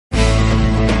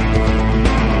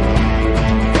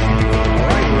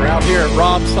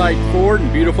Robside Ford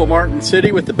in beautiful Martin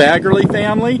City with the Baggerly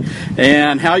family.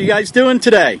 And how you guys doing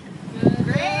today?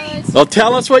 Great. Well,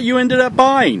 tell us what you ended up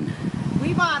buying.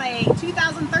 We bought a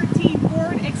 2013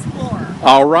 Ford Explorer.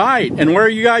 All right. And where are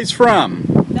you guys from?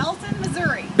 Belton,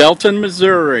 Missouri. Belton,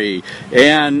 Missouri.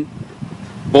 And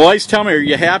boys, tell me, are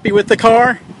you happy with the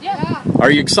car? Yeah. Are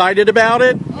you excited about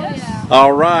it? Yes.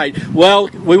 All right. Well,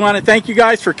 we want to thank you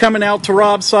guys for coming out to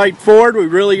Robside Ford. We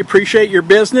really appreciate your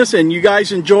business, and you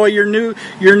guys enjoy your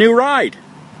new ride.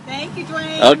 Thank you,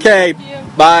 Dwayne. Okay. Thank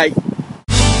you. Bye.